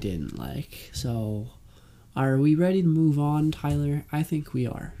what I didn't like. So, are we ready to move on, Tyler? I think we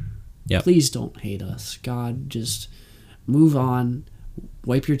are. Yep. Please don't hate us. God, just move on,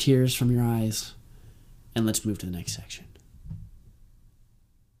 wipe your tears from your eyes, and let's move to the next section.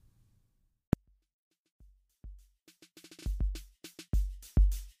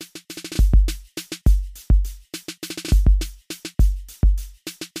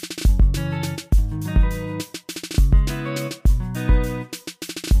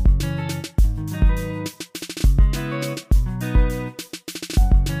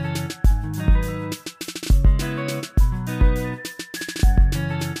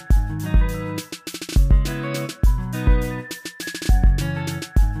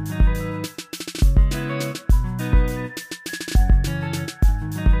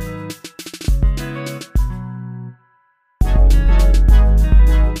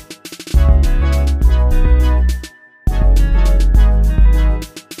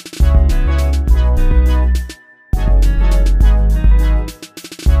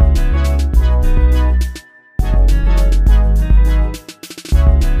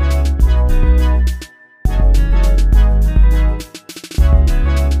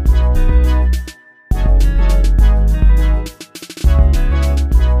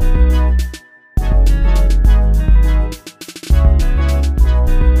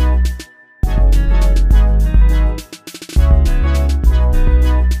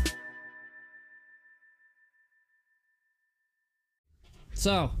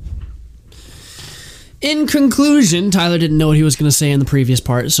 So, in conclusion, Tyler didn't know what he was going to say in the previous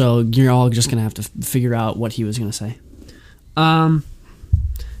part, so you're all just going to have to figure out what he was going to say.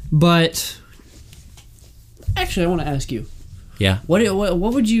 But actually, I want to ask you. Yeah.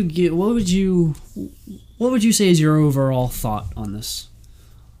 What would you get? What would you say is your overall thought on this?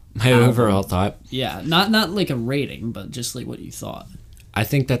 My overall thought. Yeah, not like a rating, but just like what you thought. I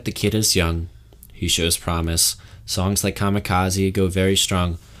think that the kid is young. He shows promise. Songs like Kamikaze go very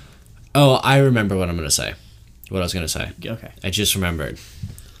strong. Oh, I remember what I'm going to say. What I was going to say. Okay. I just remembered.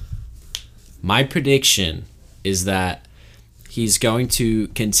 My prediction is that he's going to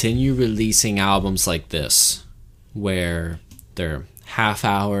continue releasing albums like this, where they're half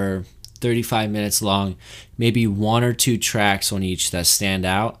hour, 35 minutes long, maybe one or two tracks on each that stand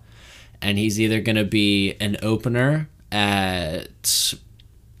out. And he's either going to be an opener at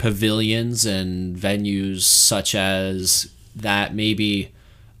pavilions and venues such as that, maybe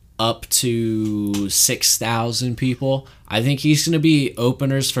up to 6,000 people. I think he's going to be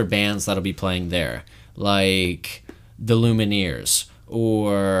openers for bands that'll be playing there, like the Lumineers,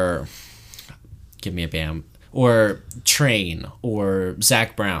 or give me a band, or Train, or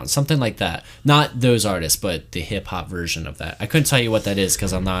Zach Brown, something like that. Not those artists, but the hip hop version of that. I couldn't tell you what that is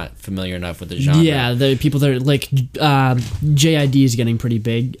because I'm not familiar enough with the genre. Yeah, the people that are like JID is getting pretty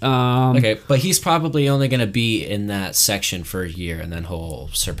big. Okay, but he's probably only going to be in that section for a year, and then he'll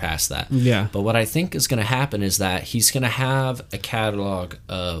surpass that. Yeah. But what I think is going to happen is that he's going to have a catalog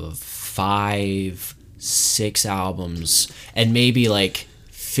of 5, 6 albums, and maybe like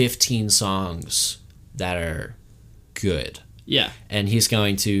 15 songs that are good. Yeah. And he's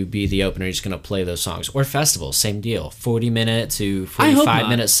going to be the opener. He's going to play those songs. Or festivals, same deal. 40-minute to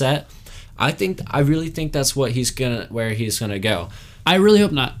 45-minute set. I really think that's what where he's gonna go. I really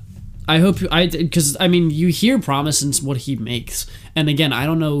hope not. Because I mean, you hear Promise and what he makes, and again, I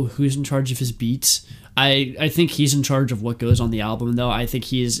don't know who's in charge of his beats. I think he's in charge of what goes on the album, though. I think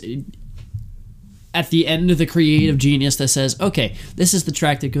he is at the end of the creative genius that says, okay, this is the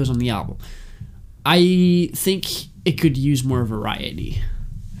track that goes on the album. I think it could use more variety.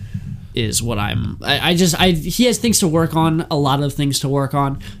 Is what he has things to work on, a lot of things to work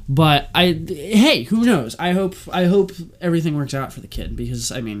on, but hey, who knows? I hope everything works out for the kid,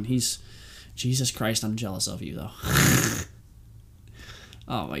 because I mean, he's, Jesus Christ, I'm jealous of you though.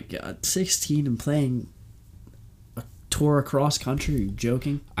 Oh my God, 16 and playing a tour across country? Are you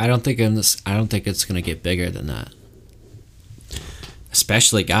joking? I don't think it's gonna get bigger than that.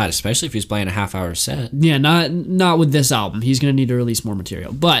 Especially if he's playing a half-hour set. Yeah, not with this album. He's gonna need to release more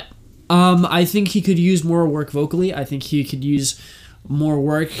material, but I think he could use more work vocally. I think he could use more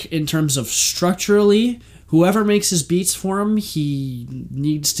work in terms of structurally. Whoever makes his beats for him, he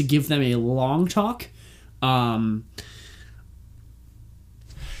needs to give them a long talk. I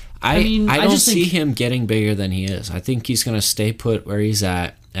don't see him getting bigger than he is. I think he's going to stay put where he's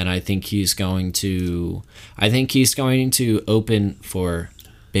at, and I think he's going to open for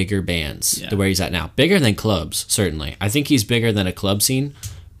bigger bands to where he's at now. Bigger than clubs, certainly. I think he's bigger than a club scene,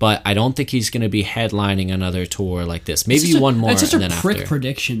 but I don't think he's going to be headlining another tour like this. Maybe one more. It's such and a then prick after.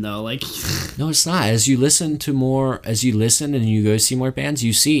 prediction, though. Like, No, it's not. As you listen and you go see more bands,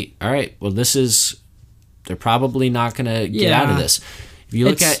 you see, all right, well, they're probably not going to get out of this.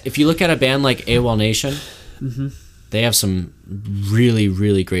 If you look at a band like AWOL Nation, they have some really,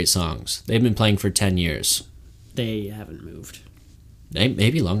 really great songs. They've been playing for 10 years. they haven't moved.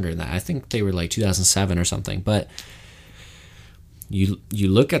 Maybe longer than that. I think they were like 2007 or something. But you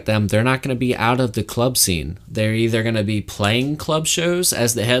look at them, they're not going to be out of the club scene. They're either going to be playing club shows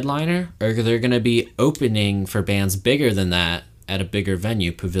as the headliner, or they're going to be opening for bands bigger than that at a bigger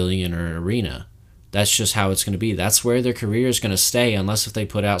venue, pavilion or arena. That's just how it's going to be. That's where their career is going to stay, unless if they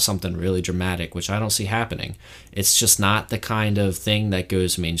put out something really dramatic, which I don't see happening. It's just not the kind of thing that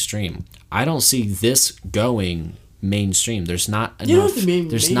goes mainstream. I don't see this going mainstream. There's not enough.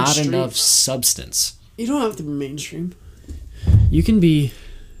 There's not enough substance. You don't have to be mainstream. You can be.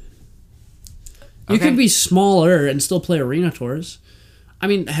 You can be smaller and still play arena tours. I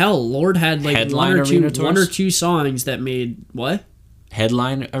mean, hell, Lord had like Headline arena tours? one or two songs that made what?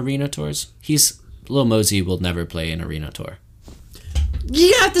 Headline arena tours. Lil Mosey will never play an arena tour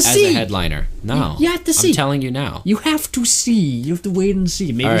You have to as see. a headliner. No, You have to see. I'm telling you now. You have to see. You have to wait and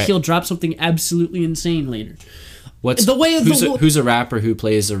see. Maybe All right. he'll drop something absolutely insane later. What's The way of the who's a rapper who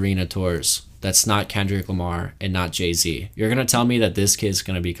plays arena tours? That's not Kendrick Lamar and not Jay-Z. You're gonna tell me that this kid's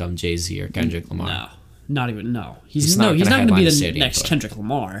gonna become Jay-Z or Kendrick Lamar? No, not even. No, he's He's not not gonna going to be headline a the stadium next tour. Kendrick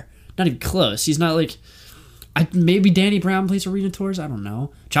Lamar. Not even close. He's not like. Maybe Danny Brown plays arena tours. I don't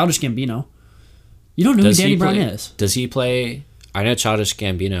know. Childish Gambino. You don't know who Danny Brown is. Does he play? I know Childish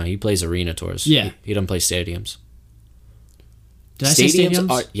Gambino. He plays arena tours. Yeah. He don't play stadiums. Did I say stadiums?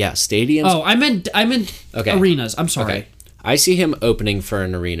 Stadiums. Oh, I meant Okay. arenas. I'm sorry. Okay. I see him opening for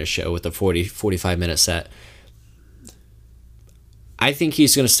an arena show with a 45-minute set. I think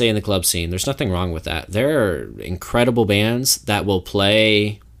he's going to stay in the club scene. There's nothing wrong with that. There are incredible bands that will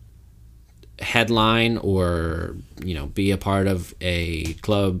play headline or, be a part of a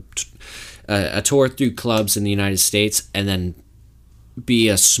club, a tour through clubs in the United States, and then be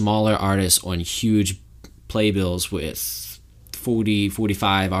a smaller artist on huge playbills with 40,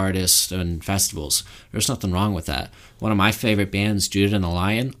 45 artists and festivals. There's nothing wrong with that. One of my favorite bands, Judah and the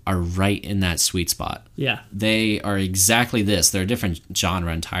Lion, are right in that sweet spot. Yeah. They are exactly this. They're a different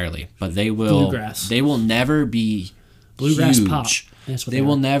genre entirely, but they will Bluegrass. They will never be Bluegrass huge. pop. That's what They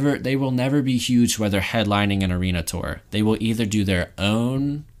will never be huge where they're headlining an arena tour. They will either do their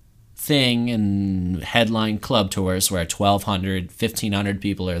own thing and headline club tours where 1,200, 1,500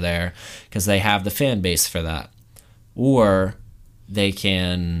 people are there because they have the fan base for that. Or they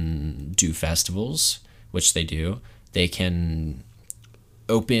can do festivals, which they do. They can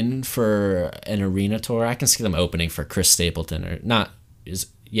open for an arena tour. I can see them opening for Chris Stapleton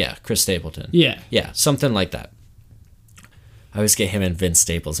Chris Stapleton. Yeah. Yeah, something like that. I always get him and Vince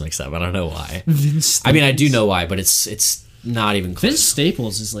Staples mixed up. I don't know why. Vince I mean, I do know why, but it's not even close. Vince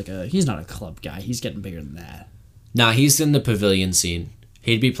Staples is he's not a club guy. He's getting bigger than that. Nah, he's in the pavilion scene.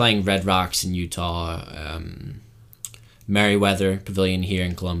 He'd be playing Red Rocks in Utah, Merriweather Pavilion here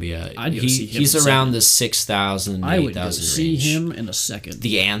in Columbia. I'd go see him He's in a around second. the 6,000, I would 8,000 go range. see him in a second.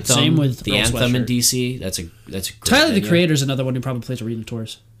 The Anthem. Same with the Earl Anthem in Sweatshirt. DC. That's a great Tyler the venue. Creator's another one who probably plays arena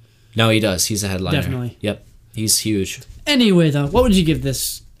tours. No, he does. He's a headliner. Definitely. Yep. He's huge. Anyway, though, what would you give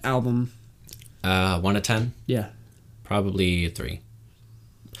this album? 1 to 10? Yeah. Probably 3.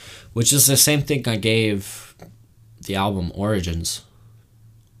 Which is the same thing I gave the album Origins.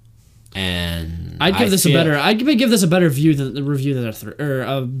 And I'd give this a better review than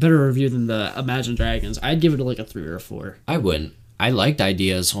the Imagine Dragons. I'd give it a 3 or a 4. I wouldn't. I liked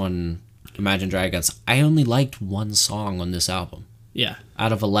Ideas on Imagine Dragons. I only liked one song on this album Yeah.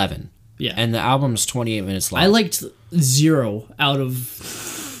 out of 11. Yeah. And the album's 28 minutes long. I liked 0 out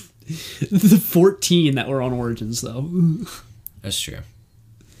of the 14 that were on Origins, though. That's true.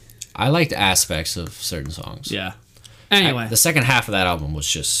 I liked aspects of certain songs. Yeah. Anyway, The second half of that album was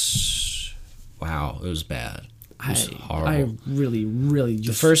just... Wow, it was bad. It was horrible. I really, really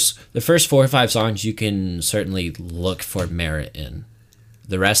just... The first 4 or 5 songs you can certainly look for merit in.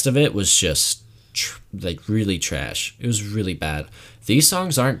 The rest of it was just really trash. It was really bad. These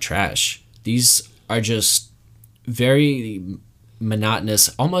songs aren't trash. These are just very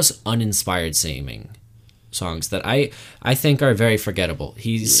monotonous, almost uninspired seeming songs that I think are very forgettable.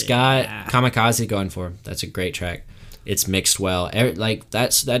 He's got Kamikaze going for him. That's a great track. It's mixed well.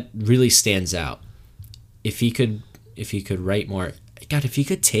 That really stands out. If he could write more, God, if he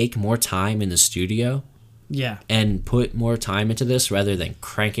could take more time in the studio Yeah. and put more time into this rather than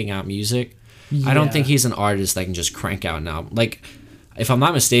cranking out music. I don't think he's an artist that can just crank out an album. Like, if I'm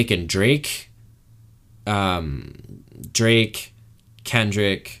not mistaken, Drake,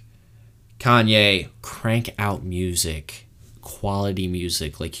 Kendrick, Kanye crank out music, quality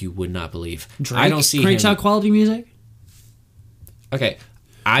music like you would not believe. Drake I don't see cranks him. out quality music. Okay,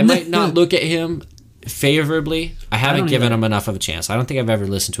 I might not look at him favorably. I haven't given him enough of a chance. I don't think I've ever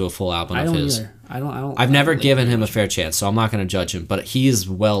listened to a full album of his. Either. I don't. I've never given him a fair chance, so I'm not going to judge him. But he is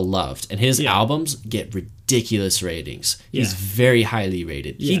well loved, and his albums get ridiculous ratings. He's very highly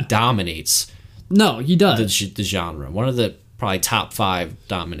rated. He dominates. No, he does the genre. One of the probably top 5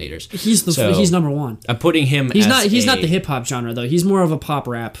 dominators. He's number one. I'm putting him. He's not the hip hop genre though. He's more of a pop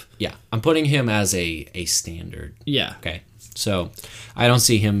rap. Yeah, I'm putting him as a standard. Yeah. Okay. So I don't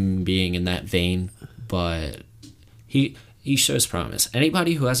see him being in that vein, but he shows promise.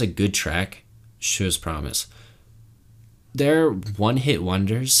 Anybody who has a good track shows promise. They're one-hit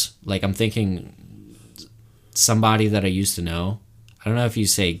wonders. Like, I'm thinking somebody that I used to know. I don't know if you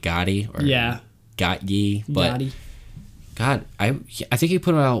say Gotti or Gotti, but Gotti. God, I think he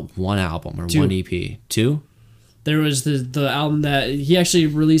put out one album or 1 EP. 2? There was the album that he actually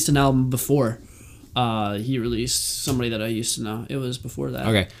released an album before. He released somebody that I used to know. It was before that.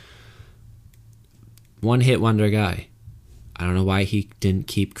 Okay. One-hit wonder guy. I don't know why he didn't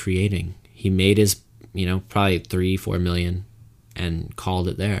keep creating. He made his, probably 3-4 million and called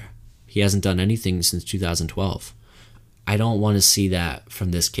it there. He hasn't done anything since 2012. I don't want to see that from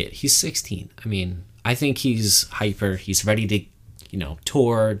this kid. He's 16. I mean, I think he's hyper. He's ready to,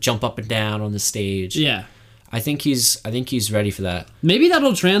 tour, jump up and down on the stage. Yeah. I think he's ready for that. Maybe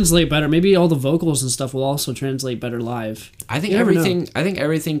that'll translate better. Maybe all the vocals and stuff will also translate better live. I think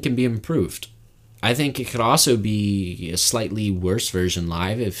everything can be improved. I think it could also be a slightly worse version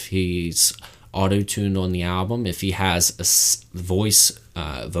live if he's auto-tuned on the album, if he has a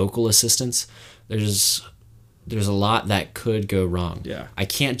vocal assistance. There's a lot that could go wrong. Yeah. I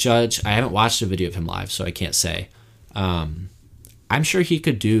can't judge. I haven't watched a video of him live, so I can't say. I'm sure he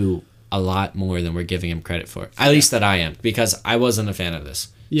could do a lot more than we're giving him credit for. At least that I am, because I wasn't a fan of this.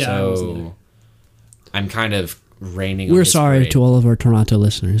 Yeah, so I'm kind of raining on We're his sorry parade. to all of our Toronto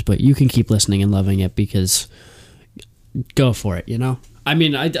listeners, but you can keep listening and loving it because go for it, I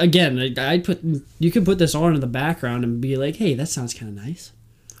mean, you could put this on in the background and be like, hey, that sounds kind of nice.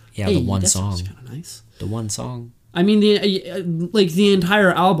 Yeah, hey, the one that song. sounds kind of nice. The one song. I mean, the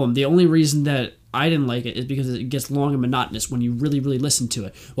entire album, the only reason that I didn't like it is because it gets long and monotonous when you really, really listen to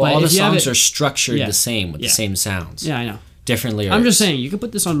it. Well, but all the songs are structured Yeah. the same with the same sounds. Yeah, I know. Different lyrics. I'm just saying, you could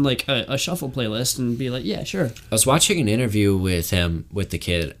put this on like a shuffle playlist and be like, yeah, sure. I was watching an interview with the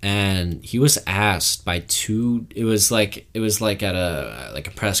kid, and he was asked by 2. It was like at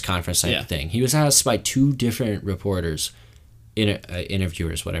a press conference type of thing. He was asked by 2 different reporters,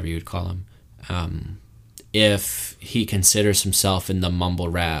 interviewers, whatever you would call them, if he considers himself in the mumble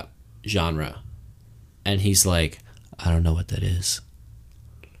rap genre, and he's like, I don't know what that is.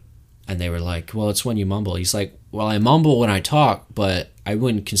 And they were like, well, it's when you mumble. He's like, well, I mumble when I talk, but I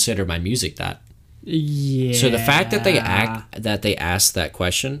wouldn't consider my music that. Yeah. So the fact that they asked that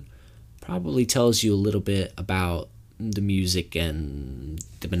question probably tells you a little bit about the music and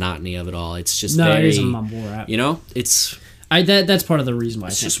the monotony of it all. It's just it is a mumble rap. It's that's part of the reason why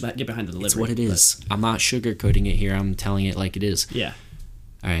I can't get behind the delivery. It's what it is. I'm not sugarcoating it here. I'm telling it like it is. Yeah.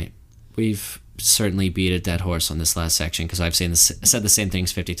 All right. We've certainly beat a dead horse on this last section because I've said the same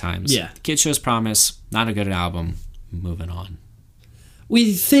things 50 times. Yeah. Kid shows promise. Not a good album. Moving on.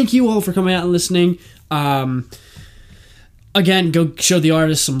 We thank you all for coming out and listening. Again, go show the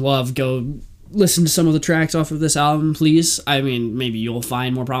artist some love. Go listen to some of the tracks off of this album, please. I mean, maybe you'll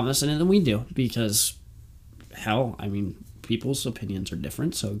find more promise in it than we do because, hell, I mean, people's opinions are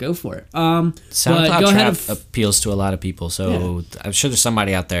different, so go for it. SoundCloud Trap appeals to a lot of people, so I'm sure there's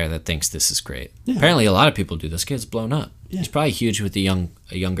somebody out there that thinks this is great. Yeah. Apparently, a lot of people do. This kid's blown up. Yeah. He's probably huge with a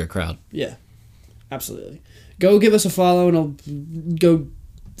younger crowd. Yeah, absolutely. Go give us a follow, and I'll go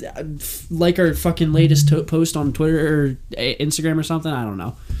like our fucking latest post on Twitter or Instagram or something. I don't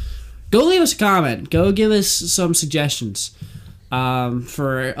know. Go leave us a comment. Go give us some suggestions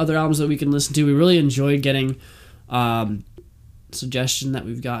for other albums that we can listen to. We really enjoyed getting suggestion that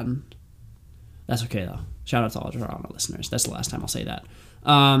we've gotten. That's okay though. Shout out to all of our listeners. That's the last time I'll say that.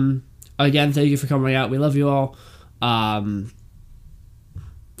 Again, thank you for coming out. We love you all.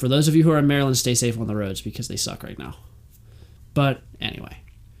 For those of you who are in Maryland, stay safe on the roads because they suck right now. But anyway,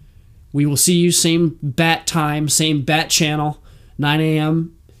 we will see you same bat time, same bat channel, 9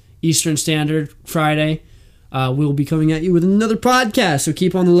 a.m. Eastern Standard Friday. We will be coming at you with another podcast, so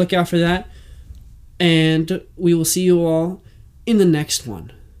keep on the lookout for that. And we will see you all in the next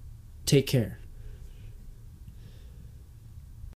one. Take care.